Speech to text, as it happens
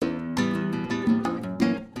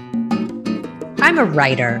I'm a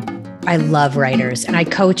writer. I love writers and I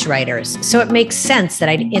coach writers. So it makes sense that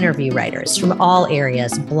I'd interview writers from all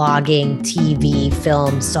areas, blogging, TV,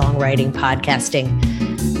 film, songwriting,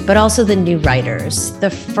 podcasting, but also the new writers, the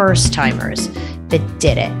first timers that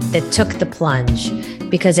did it, that took the plunge,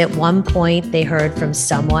 because at one point they heard from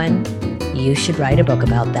someone, you should write a book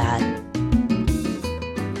about that.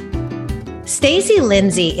 Stacey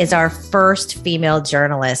Lindsay is our first female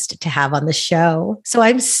journalist to have on the show, so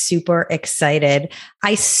I'm super excited.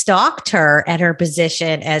 I stalked her at her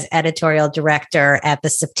position as editorial director at the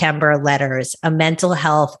September Letters, a mental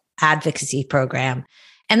health advocacy program.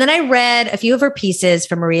 And then I read a few of her pieces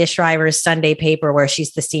from Maria Shriver's Sunday paper, where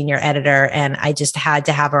she's the senior editor, and I just had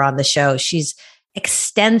to have her on the show. She's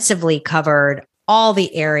extensively covered all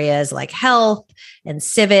the areas like health and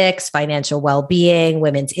civics, financial well-being,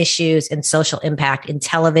 women's issues, and social impact in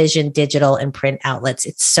television, digital, and print outlets.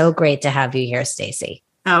 It's so great to have you here, Stacey.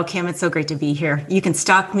 Oh, Kim, it's so great to be here. You can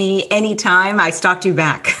stalk me anytime. I stalked you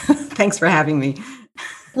back. Thanks for having me.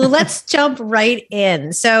 Well, let's jump right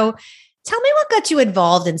in. So tell me what got you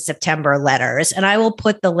involved in September Letters, and I will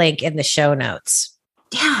put the link in the show notes.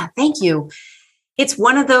 Yeah, thank you. It's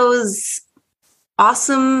one of those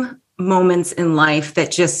awesome moments in life that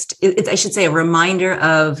just, I should say, a reminder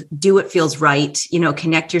of do what feels right,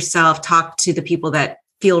 connect yourself, talk to the people that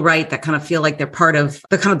feel right, that kind of feel like they're part of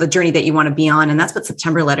the journey that you want to be on. And that's what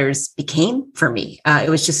September Letters became for me. It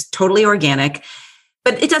was just totally organic,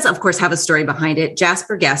 but it does, of course, have a story behind it.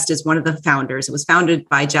 Jasper Guest is one of the founders. It was founded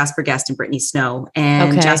by Jasper Guest and Brittany Snow.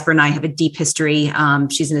 And okay. Jasper and I have a deep history.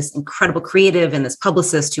 She's this incredible creative and this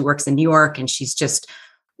publicist who works in New York. And she's just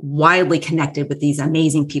widely connected with these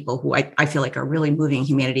amazing people who I feel like are really moving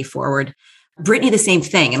humanity forward. Brittany, the same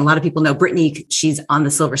thing. And a lot of people know Brittany. She's on the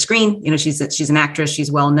silver screen. She's an actress.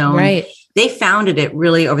 She's well known. Right. They founded it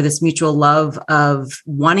really over this mutual love of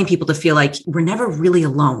wanting people to feel like we're never really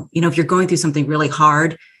alone. If you're going through something really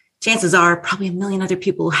hard, chances are probably a million other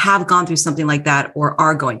people have gone through something like that or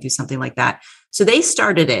are going through something like that. So they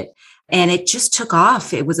started it. And it just took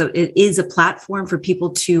off. It is a platform for people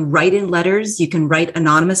to write in letters. You can write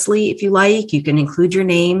anonymously if you like. You can include your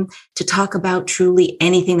name to talk about truly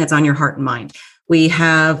anything that's on your heart and mind. We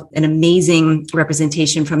have an amazing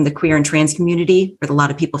representation from the queer and trans community, where a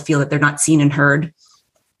lot of people feel that they're not seen and heard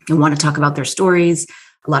and want to talk about their stories.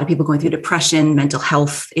 A lot of people going through depression, mental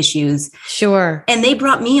health issues. Sure. And they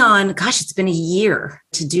brought me on, it's been a year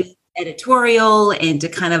to do editorial and to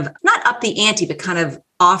kind of not up the ante, but kind of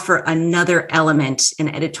offer another element, an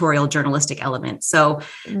editorial journalistic element. So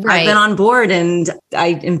right. I've been on board and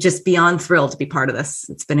I am just beyond thrilled to be part of this.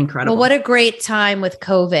 It's been incredible. Well, what a great time with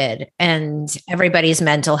COVID and everybody's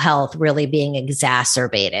mental health really being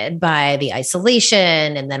exacerbated by the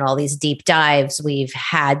isolation and then all these deep dives we've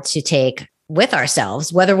had to take with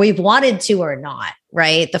ourselves, whether we've wanted to or not,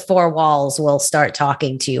 right? The four walls will start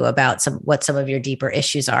talking to you about what some of your deeper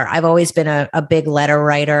issues are. I've always been a big letter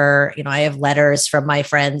writer. I have letters from my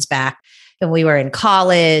friends back when we were in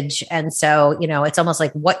college. And so, it's almost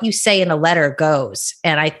like what you say in a letter goes.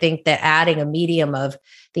 And I think that adding a medium of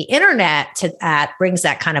the internet to that brings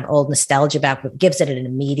that kind of old nostalgia back, but gives it an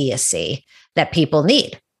immediacy that people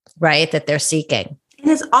need, right? That they're seeking.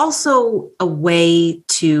 And it's also a way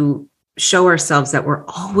to show ourselves that we're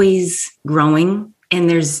always growing and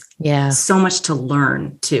there's so much to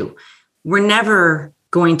learn too. We're never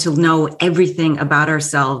going to know everything about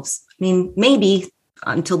ourselves. I mean, maybe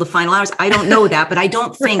until the final hours. I don't know that, but I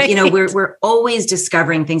don't think, right. We're always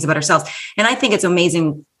discovering things about ourselves. And I think it's an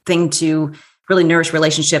amazing thing to really nourish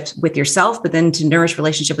relationships with yourself, but then to nourish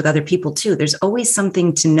relationship with other people too. There's always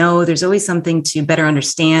something to know. There's always something to better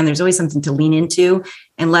understand. There's always something to lean into.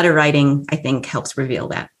 And letter writing, I think, helps reveal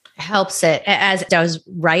that. Helps it, as does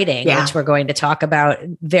writing, which we're going to talk about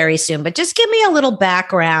very soon. But just give me a little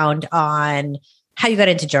background on how you got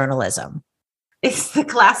into journalism. It's the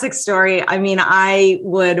classic story. I mean, I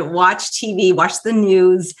would watch TV, watch the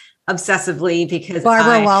news obsessively because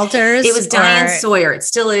Barbara Walters. It was Diane Sawyer. It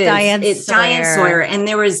still is. Diane Sawyer. And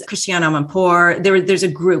there was Christiane Amanpour. There's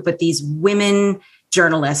a group of these women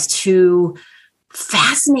journalists who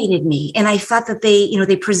fascinated me. And I thought that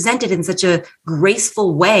they presented in such a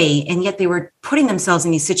graceful way, and yet they were putting themselves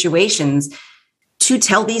in these situations to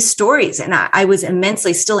tell these stories. And I was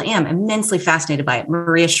still am immensely fascinated by it.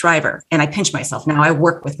 Maria Shriver. And I pinch myself now. I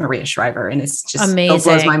work with Maria Shriver and it's just amazing. It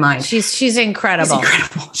blows my mind. She's incredible.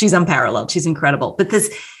 She's unparalleled. She's incredible. But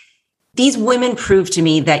these women prove to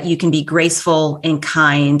me that you can be graceful and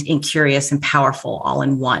kind and curious and powerful all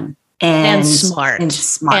in one. And smart.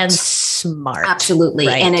 Absolutely.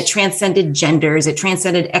 Right. And it transcended genders. It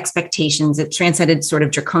transcended expectations. It transcended sort of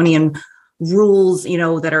draconian rules,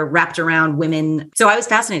 that are wrapped around women. So I was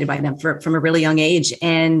fascinated by them from a really young age.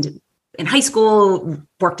 And in high school,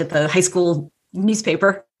 worked at the high school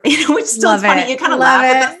newspaper, which still is funny. You kind of laugh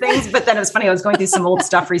at those things, but then it was funny. I was going through some old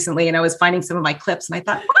stuff recently and I was finding some of my clips and I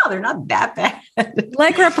thought, wow, they're not that bad.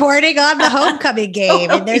 Like reporting on the homecoming game.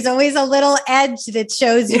 And there's always a little edge that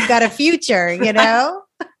shows you've got a future,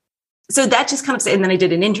 So that just comes, and then I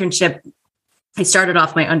did an internship. I started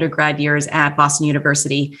off my undergrad years at Boston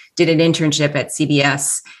University, did an internship at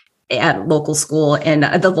CBS at local school and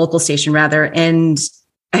the local station rather. And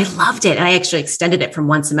I loved it. And I actually extended it from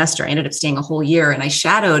one semester. I ended up staying a whole year and I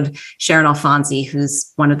shadowed Sharon Alfonsi,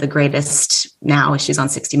 who's one of the greatest now. She's on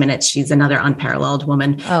 60 Minutes. She's another unparalleled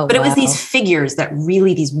woman. Oh, but it was these figures that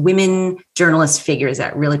really, these women journalist figures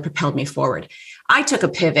that really propelled me forward. I took a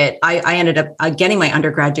pivot. I ended up getting my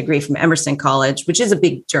undergrad degree from Emerson College, which is a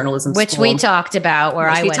big journalism which school. We talked about where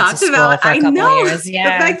I went to school for a couple of years.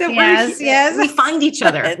 Yes, the fact that we find each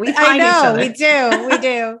other. We find each other. We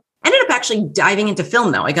do. Ended up actually diving into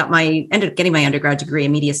film though. Ended up getting my undergrad degree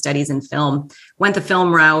in media studies and film, went the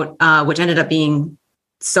film route, which ended up being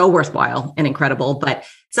so worthwhile and incredible. But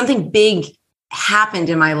something big happened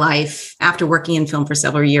in my life after working in film for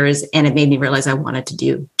several years. And it made me realize I wanted to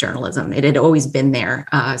do journalism. It had always been there.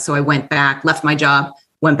 So I went back, left my job,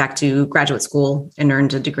 went back to graduate school and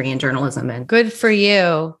earned a degree in journalism. And good for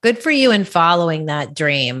you. Good for you in following that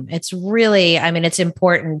dream. It's really, it's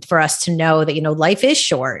important for us to know that, life is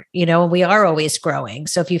short, and we are always growing.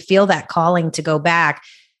 So if you feel that calling to go back,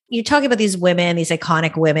 you're talking about these women, these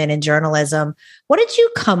iconic women in journalism. What did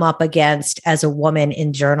you come up against as a woman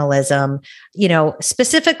in journalism?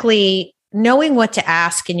 Specifically knowing what to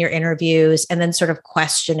ask in your interviews and then sort of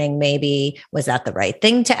questioning maybe, was that the right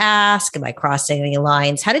thing to ask? Am I crossing any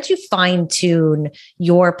lines? How did you fine tune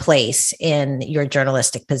your place in your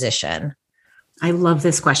journalistic position? I love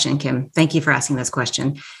this question, Kim. Thank you for asking this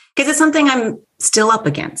question. Because it's something I'm still up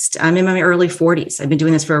against. I'm in my early 40s. I've been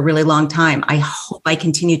doing this for a really long time. I hope I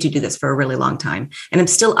continue to do this for a really long time. And I'm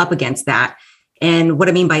still up against that. And what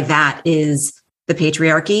I mean by that is the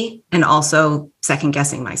patriarchy and also second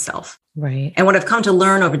guessing myself. Right. And what I've come to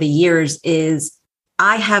learn over the years is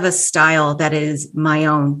I have a style that is my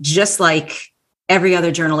own, just like every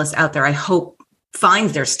other journalist out there, I hope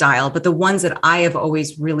finds their style. But the ones that I have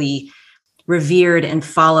always really revered and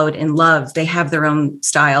followed and loved, they have their own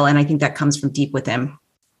style. And I think that comes from deep within.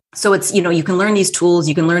 So it's, you can learn these tools,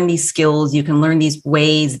 you can learn these skills, you can learn these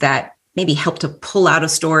ways that maybe help to pull out a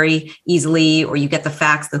story easily, or you get the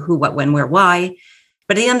facts, the who, what, when, where, why.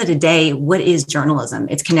 But at the end of the day, what is journalism?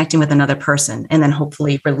 It's connecting with another person and then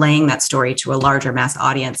hopefully relaying that story to a larger mass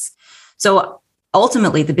audience. So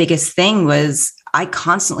ultimately, the biggest thing was I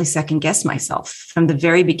constantly second guessed myself from the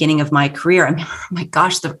very beginning of my career. I mean, oh my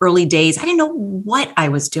gosh, the early days, I didn't know what I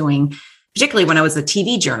was doing, particularly when I was a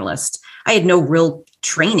TV journalist. I had no real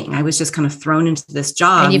training. I was just kind of thrown into this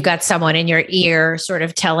job. And you've got someone in your ear sort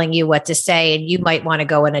of telling you what to say, and you might want to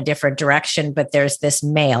go in a different direction, but there's this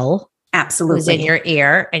male absolutely who's in your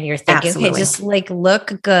ear and you're thinking, absolutely. Okay, just like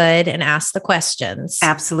look good and ask the questions.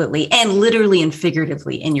 Absolutely. And literally and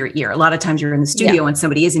figuratively in your ear. A lot of times you're in the studio and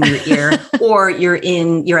somebody is in your ear, or you're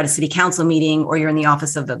at a city council meeting, or you're in the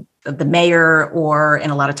office of the mayor,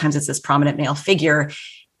 and a lot of times it's this prominent male figure.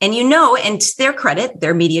 And and to their credit,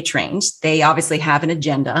 they're media trained. They obviously have an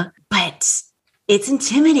agenda, but it's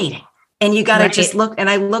intimidating. And you got to just look,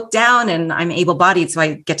 and I look down, and I'm able-bodied, so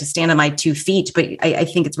I get to stand on my 2 feet. But I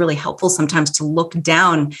think it's really helpful sometimes to look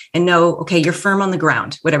down and know, okay, you're firm on the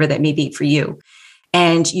ground, whatever that may be for you.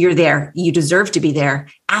 And you're there. You deserve to be there.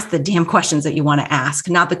 Ask the damn questions that you want to ask,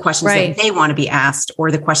 not the questions that they want to be asked,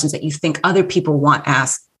 or the questions that you think other people want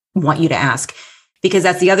you to ask. Because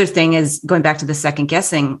that's the other thing, is going back to the second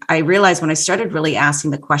guessing. I realized when I started really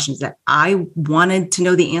asking the questions that I wanted to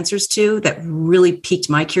know the answers to, that really piqued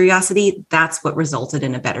my curiosity, that's what resulted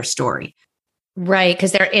in a better story. Right.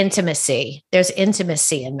 Because there's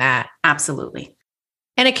intimacy in that. Absolutely.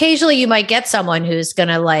 And occasionally you might get someone who's going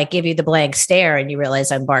to give you the blank stare and you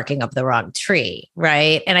realize I'm barking up the wrong tree.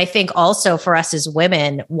 Right. And I think also for us as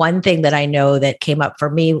women, one thing that I know that came up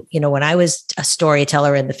for me, when I was a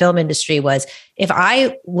storyteller in the film industry, was if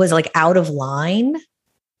I was out of line,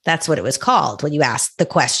 that's what it was called when you ask the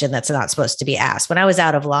question that's not supposed to be asked. When I was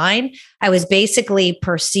out of line, I was basically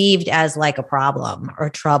perceived as a problem or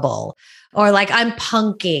trouble, or I'm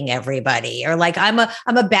punking everybody, or I'm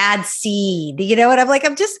a bad seed, and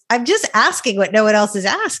I'm just asking what no one else is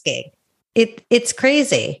asking. It's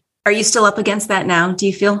crazy. Are you still up against that now? Do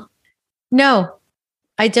you feel? No,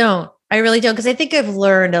 I don't. I really don't. Because I think I've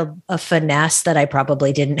learned a finesse that I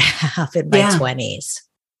probably didn't have in my 20s.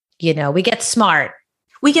 We get smart.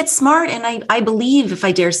 we get smart. And I believe, if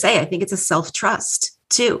I dare say, I think it's a self-trust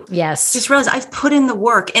too. Yes. Just realize I've put in the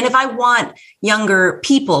work. And if I want younger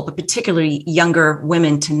people, but particularly younger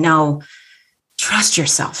women, to know, trust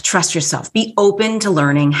yourself, be open to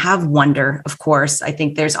learning, have wonder. Of course, I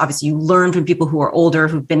think there's obviously, you learn from people who are older,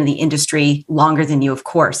 who've been in the industry longer than you, of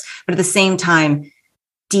course, but at the same time,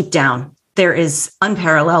 deep down, there is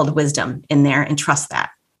unparalleled wisdom in there, and trust that.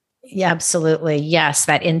 Yeah, absolutely. Yes,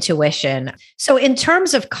 that intuition. So in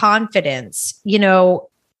terms of confidence,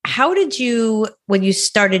 how did you, when you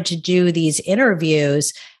started to do these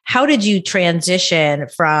interviews, how did you transition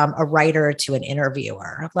from a writer to an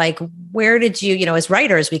interviewer? Like, where did you, as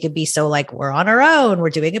writers, we could be so like, we're on our own, we're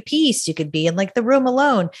doing a piece, you could be in like the room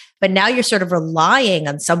alone, but now you're sort of relying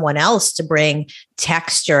on someone else to bring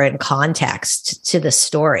texture and context to the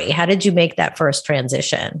story. How did you make that first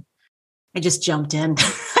transition? I just jumped in.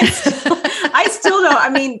 I still don't. I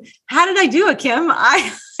mean, how did I do it, Kim?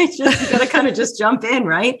 I just got to kind of just jump in,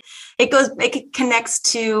 right? It connects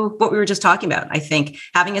to what we were just talking about. I think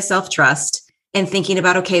having a self-trust and thinking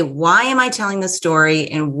about, okay, why am I telling this story?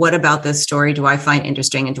 And what about this story do I find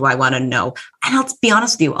interesting? And do I want to know? And I'll be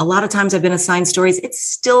honest with you, a lot of times I've been assigned stories. It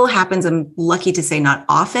still happens. I'm lucky to say not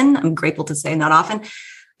often. I'm grateful to say not often,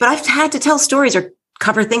 but I've had to tell stories or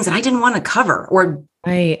cover things that I didn't want to cover, or,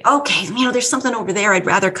 right. Okay, there's something over there I'd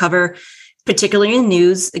rather cover, particularly in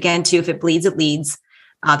news. Again, too, if it bleeds, it leads.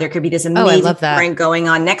 There could be this amazing story going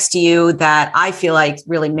on next to you that I feel like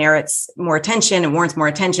really merits more attention and warrants more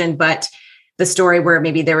attention. But the story where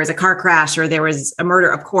maybe there was a car crash or there was a murder,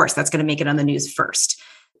 of course, that's going to make it on the news first.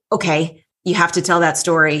 Okay, you have to tell that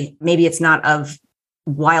story. Maybe it's not of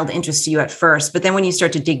wild interest to you at first, but then when you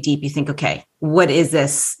start to dig deep, you think, okay, what is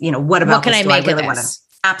this? What about what can this I make of this?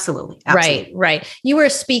 Absolutely. Right. You were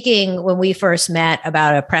speaking when we first met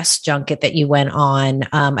about a press junket that you went on.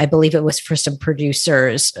 I believe it was for some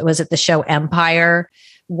producers. Was it the show Empire,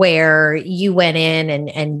 where you went in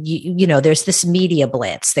and there's this media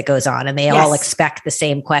blitz that goes on and they all expect the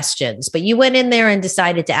same questions, but you went in there and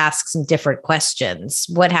decided to ask some different questions.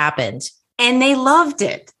 What happened? And they loved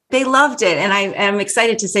it. And I am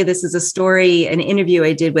excited to say this is a story, an interview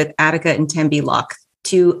I did with Attica and Tembi Locke,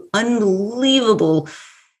 two unbelievable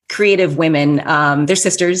creative women. They're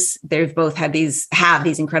sisters. They've both have these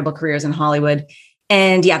incredible careers in Hollywood.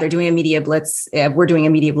 And they're doing a media blitz. We're doing a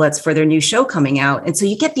media blitz for their new show coming out. And so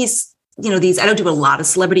you get these, I don't do a lot of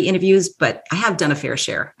celebrity interviews, but I have done a fair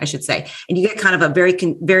share, I should say. And you get kind of a very,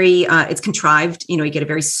 it's contrived. You get a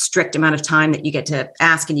very strict amount of time that you get to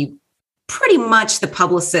ask, and you pretty much, the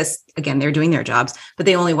publicists, again, they're doing their jobs, but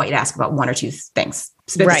they only want you to ask about one or two things,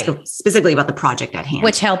 specifically about the project at hand.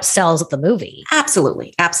 Which helps sell the movie.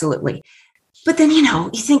 Absolutely. But then,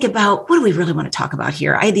 you think about, what do we really want to talk about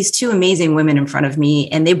here? I had these two amazing women in front of me,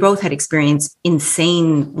 and they both had experienced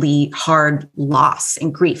insanely hard loss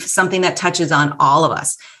and grief, something that touches on all of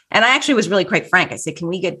us. And I actually was really quite frank. I said, can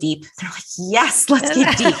we get deep? They're like, yes, let's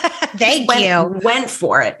get deep. Thank you. Went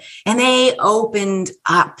for it. And they opened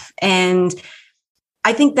up. And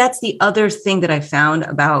I think that's the other thing that I found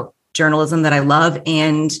about journalism that I love.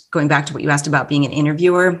 And going back to what you asked about being an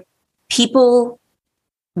interviewer, people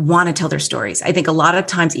want to tell their stories. I think a lot of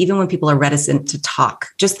times, even when people are reticent to talk,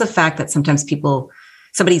 just the fact that sometimes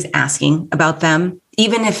somebody's asking about them,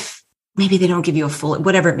 even if maybe they don't give you a full,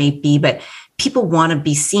 whatever it may be, but people want to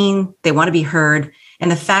be seen, they want to be heard.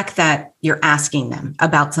 And the fact that you're asking them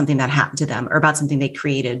about something that happened to them or about something they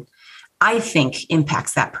created, I think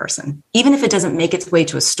impacts that person. Even if it doesn't make its way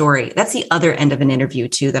to a story, that's the other end of an interview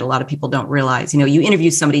too, that a lot of people don't realize. You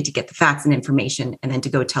interview somebody to get the facts and information and then to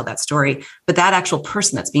go tell that story. But that actual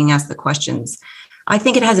person that's being asked the questions, I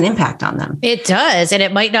think it has an impact on them. It does. And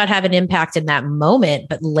it might not have an impact in that moment,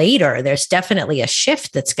 but later there's definitely a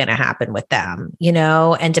shift that's going to happen with them,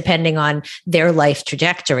 and depending on their life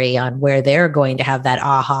trajectory, on where they're going to have that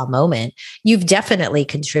aha moment, you've definitely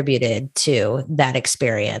contributed to that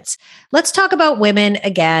experience. Let's talk about women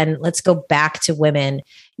again. Let's go back to women.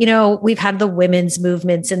 We've had the women's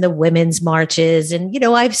movements and the women's marches. And,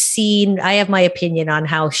 I have my opinion on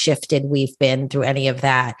how shifted we've been through any of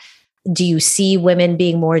that. Do you see women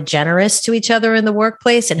being more generous to each other in the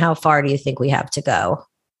workplace? And how far do you think we have to go?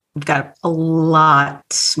 We've got a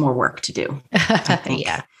lot more work to do, I think.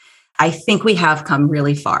 Yeah. I think we have come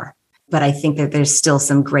really far, but I think that there's still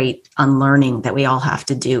some great unlearning that we all have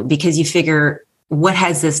to do, because you figure, what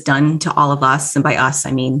has this done to all of us? And by us,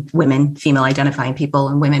 I mean women, female identifying people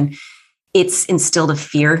and women. It's instilled a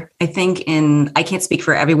fear, I think, I can't speak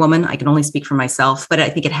for every woman. I can only speak for myself, but I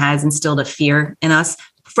think it has instilled a fear in us.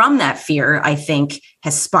 From that fear, I think,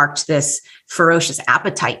 has sparked this ferocious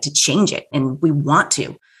appetite to change it. And we want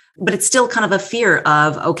to. But it's still kind of a fear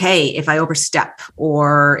of, okay, if I overstep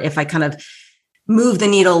or if I kind of move the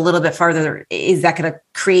needle a little bit farther, is that going to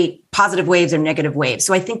create positive waves or negative waves?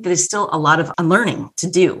 So I think there's still a lot of unlearning to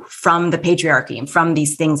do from the patriarchy and from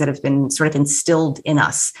these things that have been sort of instilled in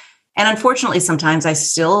us. And unfortunately, sometimes I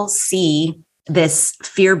still see this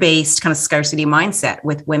fear-based kind of scarcity mindset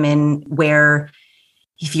with women where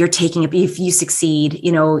if you succeed,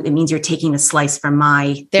 it means you're taking a slice from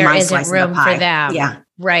my isn't slice room of the pie. for them. Yeah.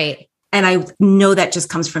 Right. And I know that just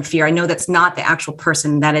comes from fear. I know that's not the actual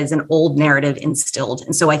person. That is an old narrative instilled.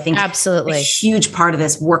 And so I think absolutely a huge part of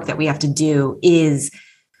this work that we have to do is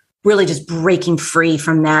really just breaking free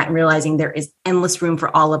from that and realizing there is endless room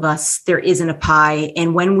for all of us. There isn't a pie.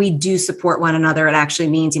 And when we do support one another, it actually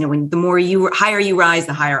means, when the higher you rise,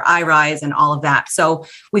 the higher I rise and all of that. So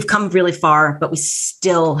we've come really far, but we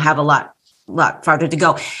still have a lot farther to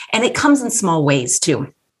go. And it comes in small ways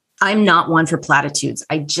too. I'm not one for platitudes.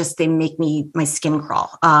 They make my skin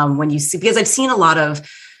crawl. Because I've seen a lot of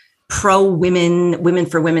women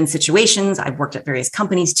for women situations. I've worked at various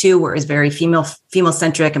companies too, where it's very female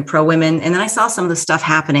centric and pro women. And then I saw some of the stuff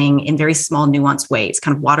happening in very small, nuanced ways,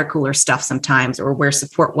 kind of water cooler stuff sometimes, or where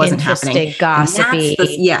support wasn't happening. Gossipy.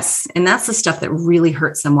 Yes. And that's the stuff that really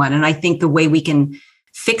hurts someone. And I think the way we can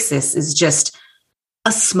fix this is just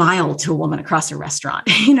a smile to a woman across a restaurant,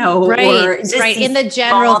 right. In the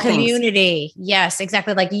general community. Things. Yes,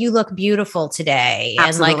 exactly. Like, you look beautiful today.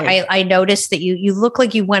 Absolutely. And like, I noticed that you look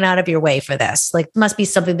like you went out of your way for this. Like, must be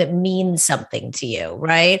something that means something to you.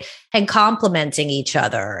 Right. And complimenting each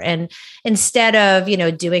other. And instead of,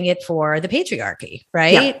 doing it for the patriarchy,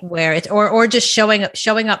 right. Yeah. Where it's, or just showing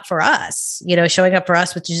up for us,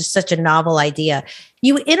 which is just such a novel idea.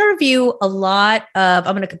 You interview a lot of,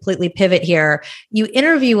 I'm going to completely pivot here. You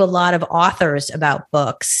interview a lot of authors about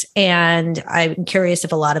books, and I'm curious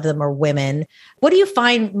if a lot of them are women. What do you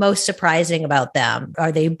find most surprising about them?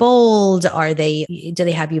 Are they bold? Do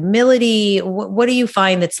they have humility? What do you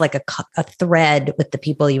find that's like a thread with the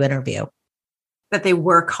people you interview? That they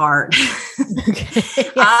work hard.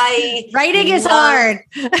 Writing is hard.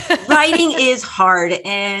 Writing is hard.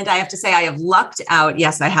 And I have to say, I have lucked out.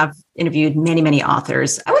 Yes, I have interviewed many, many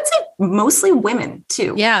authors. I would say mostly women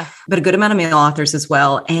too. Yeah. But a good amount of male authors as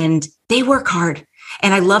well. And they work hard.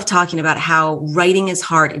 And I love talking about how writing is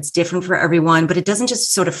hard. It's different for everyone, but it doesn't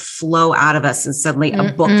just sort of flow out of us and suddenly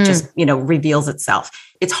a book just, reveals itself.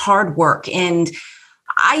 It's hard work. And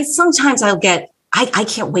I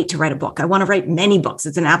can't wait to write a book. I want to write many books.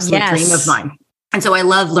 It's an absolute dream of mine. And so I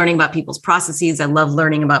love learning about people's processes. I love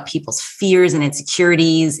learning about people's fears and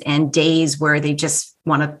insecurities and days where they just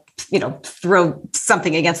want to, throw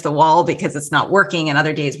something against the wall because it's not working, and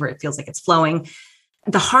other days where it feels like it's flowing.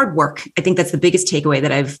 The hard work, I think that's the biggest takeaway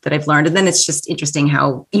that I've learned. And then it's just interesting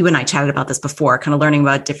how you and I chatted about this before, kind of learning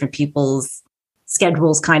about different people's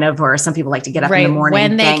schedules, kind of, or some people like to get up in the morning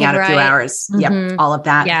and bang out a few hours. Mm-hmm. Yep, all of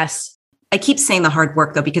that. Yes. I keep saying the hard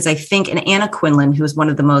work though, because I think, and Anna Quindlen, who is one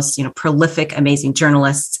of the most, prolific, amazing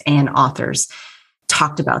journalists and authors,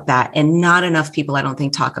 talked about that. And not enough people, I don't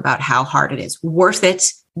think, talk about how hard it is. Worth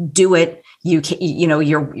it. Do it.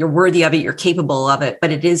 You're worthy of it. You're capable of it,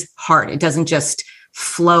 but it is hard. It doesn't just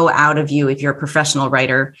flow out of you if you're a professional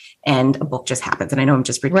writer and a book just happens. And I know I'm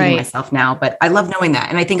just repeating myself now, but I love knowing that.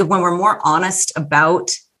 And I think when we're more honest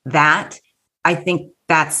about that, I think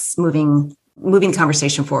that's moving the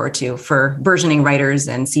conversation forward too, for burgeoning writers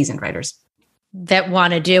and seasoned writers that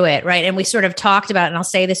want to do it. Right. And we sort of talked about, and I'll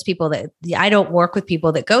say this, people that I don't work with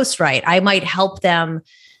people that ghostwrite. I might help them,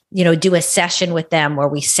 do a session with them where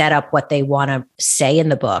we set up what they want to say in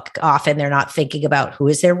the book. Often they're not thinking about who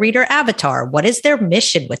is their reader avatar. What is their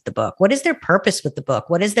mission with the book? What is their purpose with the book?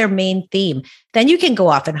 What is their main theme? Then you can go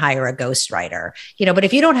off and hire a ghostwriter, but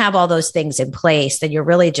if you don't have all those things in place, then you're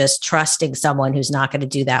really just trusting someone who's not going to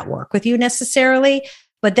do that work with you necessarily.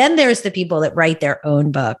 But then there's the people that write their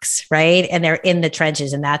own books, right? And they're in the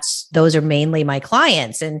trenches, and those are mainly my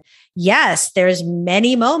clients. And yes, there's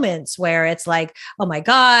many moments where it's like, oh my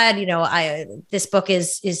God, this book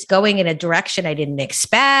is going in a direction I didn't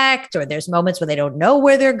expect, or there's moments where they don't know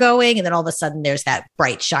where they're going. And then all of a sudden there's that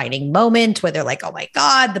bright shining moment where they're like, oh my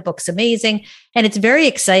God, the book's amazing. And it's very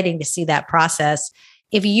exciting to see that process.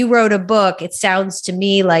 If you wrote a book, it sounds to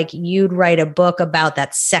me like you'd write a book about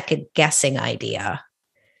that second guessing idea.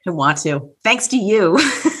 I want to. Thanks to you.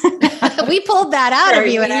 We pulled that out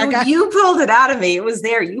of you, Erica. You pulled it out of me. It was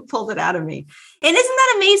there. You pulled it out of me. And isn't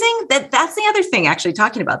that amazing? That's the other thing, actually,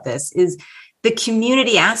 talking about this is the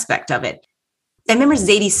community aspect of it. I remember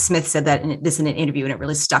Zadie Smith said that in an interview, and it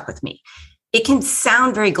really stuck with me. it can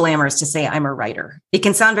sound very glamorous to say I'm a writer. It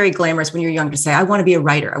can sound very glamorous when you're young to say, I want to be a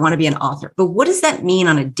writer. I want to be an author. But what does that mean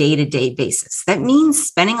on a day-to-day basis? That means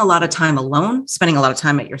spending a lot of time alone, spending a lot of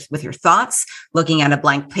time with your thoughts, looking at a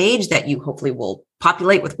blank page that you hopefully will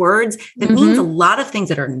populate with words. That means a lot of things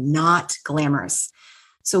that are not glamorous.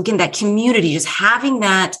 So again, that community, just having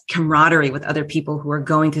that camaraderie with other people who are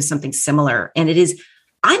going through something similar. And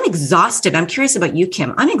I'm exhausted. I'm curious about you,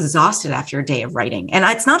 Kim. I'm exhausted after a day of writing. And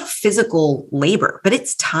it's not physical labor, but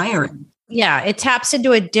it's tiring. Yeah, it taps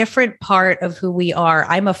into a different part of who we are.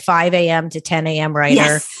 I'm a 5 a.m. to 10 a.m. writer.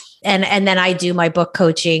 Yes. And then I do my book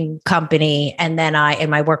coaching company, and then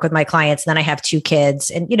I work with my clients. And then I have 2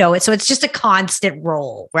 kids, and so it's just a constant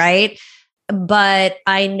roll, right? But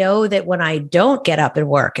I know that when I don't get up and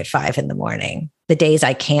work at 5 a.m, the days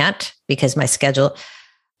I can't because my schedule,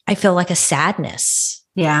 I feel like a sadness.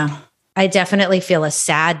 Yeah. I definitely feel a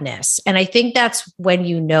sadness. And I think that's when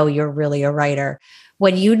you're really a writer.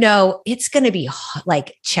 When it's going to be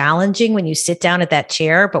like challenging when you sit down at that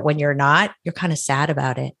chair, but when you're not, you're kind of sad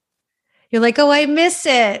about it. You're like, oh, I miss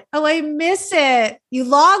it. Oh, I miss it. You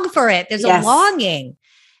long for it. There's a longing.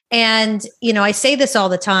 And, I say this all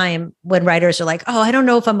the time when writers are like, oh, I don't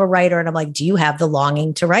know if I'm a writer. And I'm like, do you have the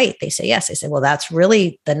longing to write? They say, yes. I say, well, that's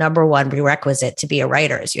really the number one prerequisite to be a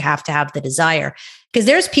writer is you have to have the desire. Because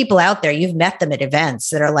there's people out there, you've met them at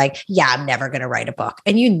events that are like, yeah, I'm never going to write a book.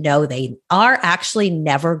 And they are actually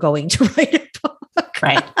never going to write a book.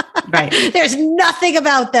 Right. There's nothing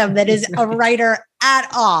about them that is a writer at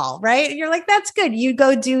all. Right. And you're like, that's good. You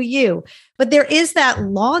go do you. But there is that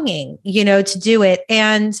longing, to do it.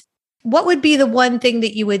 And what would be the one thing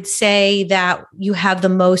that you would say that you have the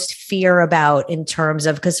most fear about in terms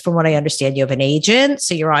of, because from what I understand, you have an agent,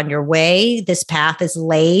 so you're on your way. This path is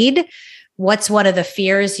laid. What's one of the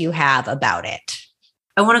fears you have about it?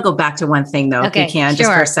 I want to go back to one thing though, if you can,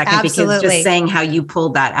 just for a second, absolutely. Because just saying how you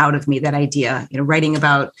pulled that out of me, that idea, writing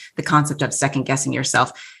about the concept of second guessing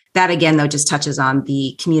yourself. That again, though, just touches on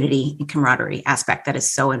the community and camaraderie aspect that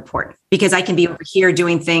is so important, because I can be over here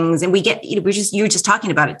doing things and you're just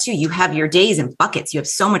talking about it too. You have your days in buckets. You have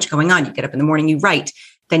so much going on. You get up in the morning, you write,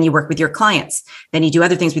 then you work with your clients, then you do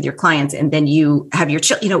other things with your clients, and then you have your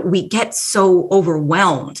children. We get so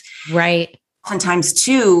overwhelmed. Right. Oftentimes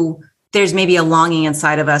too, there's maybe a longing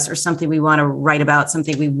inside of us or something we want to write about,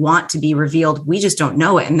 something we want to be revealed. We just don't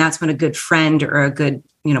know it. And that's when a good friend or a good,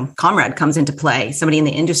 comrade comes into play, somebody in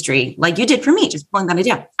the industry, like you did for me, just pulling that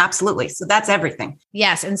idea. Absolutely. So that's everything.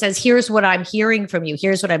 Yes. And says, here's what I'm hearing from you.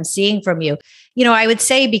 Here's what I'm seeing from you. I would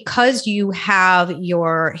say because you have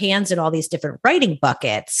your hands in all these different writing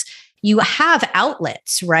buckets, you have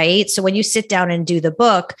outlets, right? So when you sit down and do the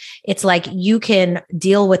book, it's like you can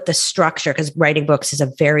deal with the structure, because writing books is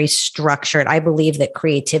a very structured. I believe that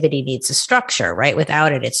creativity needs a structure, right?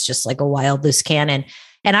 Without it, it's just like a wild loose cannon.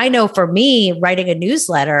 And I know for me, writing a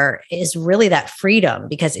newsletter is really that freedom,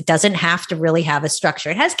 because it doesn't have to really have a structure.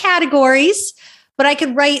 It has categories, but I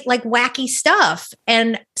could write like wacky stuff.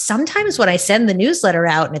 And sometimes when I send the newsletter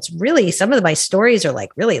out, and it's really, some of my stories are like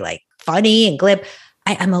really like funny and glib,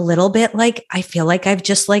 I'm a little bit like, I feel like I've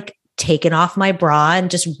just like taken off my bra and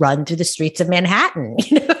just run through the streets of Manhattan,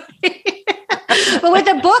 But with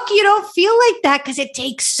a book, you don't feel like that because it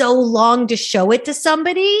takes so long to show it to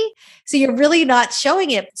somebody. So you're really not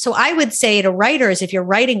showing it. So I would say to writers, if you're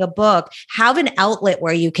writing a book, have an outlet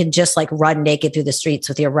where you can just like run naked through the streets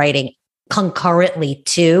with your writing concurrently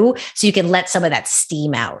too, so you can let some of that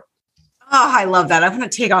steam out. Oh, I love that. I'm going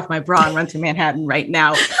to take off my bra and run through Manhattan right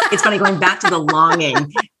now. It's funny, going back to the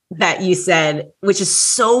longing that you said, which is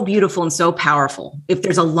so beautiful and so powerful. If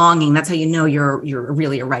there's a longing, that's how you know you're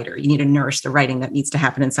really a writer. You need to nourish the writing that needs to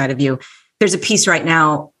happen inside of you. There's a piece right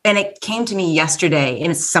now, and it came to me yesterday,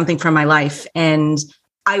 and it's something from my life. And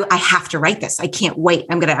I have to write this. I can't wait.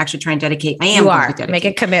 I'm going to actually try and dedicate. I am going to dedicate make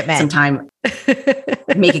a commitment sometime.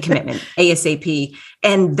 Make a commitment ASAP.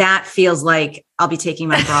 And that feels like I'll be taking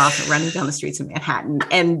my bra off and running down the streets of Manhattan.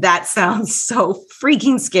 And that sounds so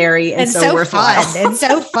freaking scary and so worthwhile. Fun. And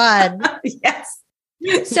so fun. Yes.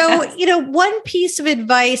 So, one piece of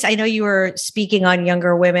advice, I know you were speaking on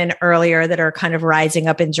younger women earlier that are kind of rising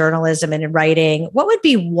up in journalism and in writing. What would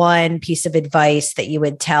be one piece of advice that you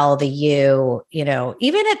would tell you,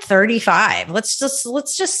 even at 35, let's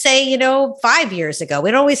just say, 5 years ago, we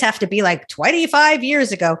don't always have to be like 25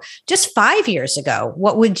 years ago, just 5 years ago.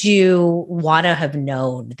 What would you want to have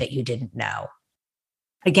known that you didn't know?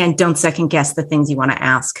 Again, don't second guess the things you want to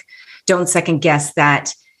ask. Don't second guess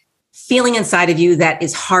that feeling inside of you that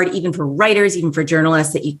is hard, even for writers, even for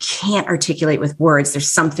journalists, that you can't articulate with words.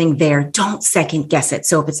 There's something there. Don't second guess it.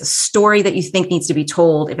 So if it's a story that you think needs to be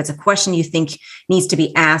told, if it's a question you think needs to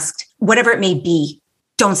be asked, whatever it may be,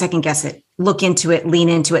 don't second guess it. Look into it, lean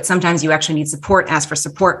into it. Sometimes you actually need support, ask for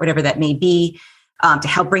support, whatever that may be, to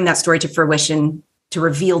help bring that story to fruition, to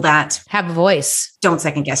reveal that. Have a voice. Don't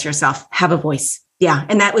second guess yourself. Have a voice. Yeah.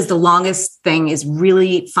 And that was the longest thing, is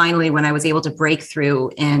really finally when I was able to break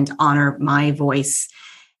through and honor my voice.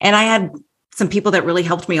 And I had some people that really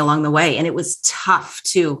helped me along the way, and it was tough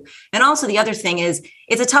too. And also the other thing is,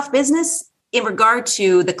 it's a tough business in regard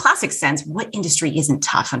to the classic sense. What industry isn't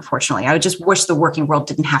tough? Unfortunately, I would just wish the working world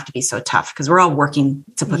didn't have to be so tough, because we're all working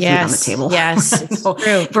to put food on the table. Yes. So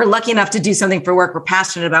if we're lucky enough to do something for work we're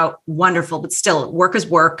passionate about, wonderful, but still, work is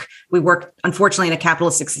work. We work, unfortunately, in a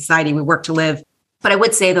capitalistic society, we work to live. But I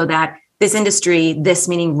would say, though, that this industry, this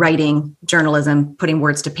meaning writing, journalism, putting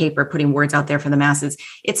words to paper, putting words out there for the masses,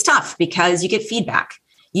 it's tough because you get feedback.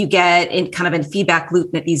 You get in kind of a feedback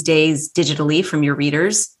loop these days digitally from your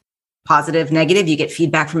readers, positive, negative. You get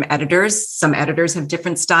feedback from editors. Some editors have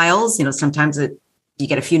different styles. Sometimes you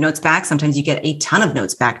get a few notes back. Sometimes you get a ton of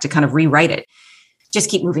notes back to kind of rewrite it. Just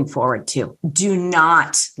keep moving forward too. Do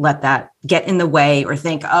not let that get in the way or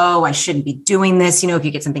think, oh, I shouldn't be doing this. If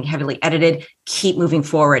you get something heavily edited, keep moving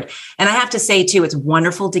forward. And I have to say too, it's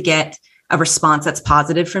wonderful to get a response that's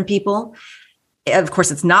positive from people. Of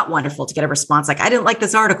course, it's not wonderful to get a response like, I didn't like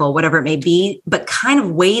this article, whatever it may be, but kind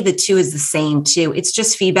of weigh the two is the same too. It's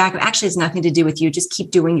just feedback. It actually has nothing to do with you. Just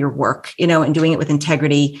keep doing your work, and doing it with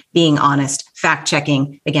integrity, being honest, fact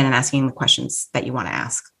checking, again, and asking the questions that you want to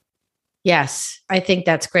ask. Yes, I think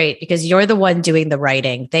that's great, because you're the one doing the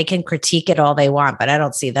writing. They can critique it all they want, but I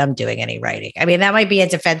don't see them doing any writing. I mean, that might be a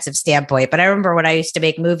defensive standpoint, but I remember when I used to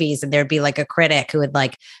make movies and there'd be like a critic who would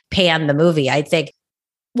like pan the movie. I'd think,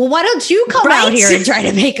 well, why don't you come out here and try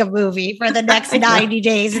to make a movie for the next 90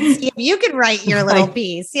 days and see if you can write your little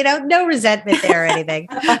piece? No resentment there or anything.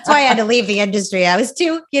 That's why I had to leave the industry. I was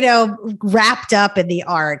too, wrapped up in the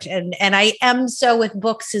art. And I am so with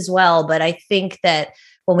books as well. But I think that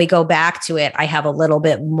when we go back to it, I have a little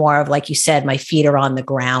bit more of, like you said, my feet are on the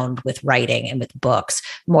ground with writing and with books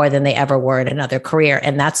more than they ever were in another career.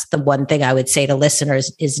 And that's the one thing I would say to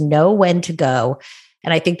listeners is know when to go.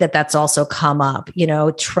 And I think that that's also come up,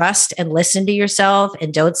 trust and listen to yourself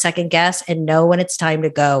and don't second guess, and know when it's time to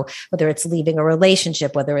go, whether it's leaving a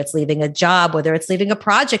relationship, whether it's leaving a job, whether it's leaving a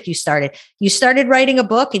project you started. You started writing a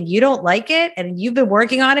book and you don't like it and you've been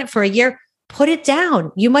working on it for a year. Put it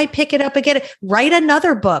down. You might pick it up again. Write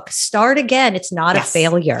another book. Start again. It's not a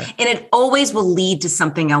failure. And it always will lead to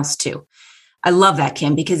something else too. I love that,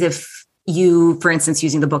 Kim, because if you, for instance,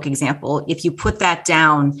 using the book example, if you put that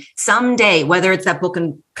down someday, whether it's that book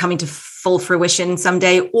and coming to full fruition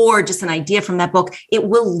someday, or just an idea from that book, it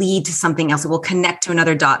will lead to something else. It will connect to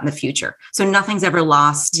another dot in the future. So nothing's ever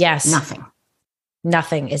lost. Yes. Nothing.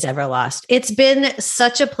 Nothing is ever lost. It's been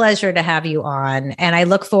such a pleasure to have you on. And I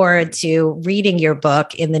look forward to reading your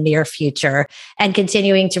book in the near future and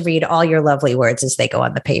continuing to read all your lovely words as they go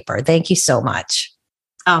on the paper. Thank you so much.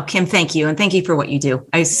 Oh, Kim, thank you. And thank you for what you do.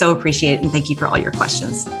 I so appreciate it. And thank you for all your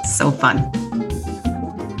questions. So fun.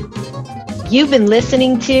 You've been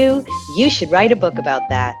listening to You Should Write a Book About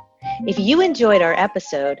That. If you enjoyed our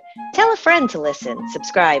episode, tell a friend to listen,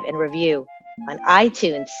 subscribe, and review on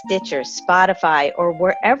iTunes, Stitcher, Spotify, or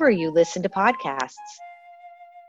wherever you listen to podcasts.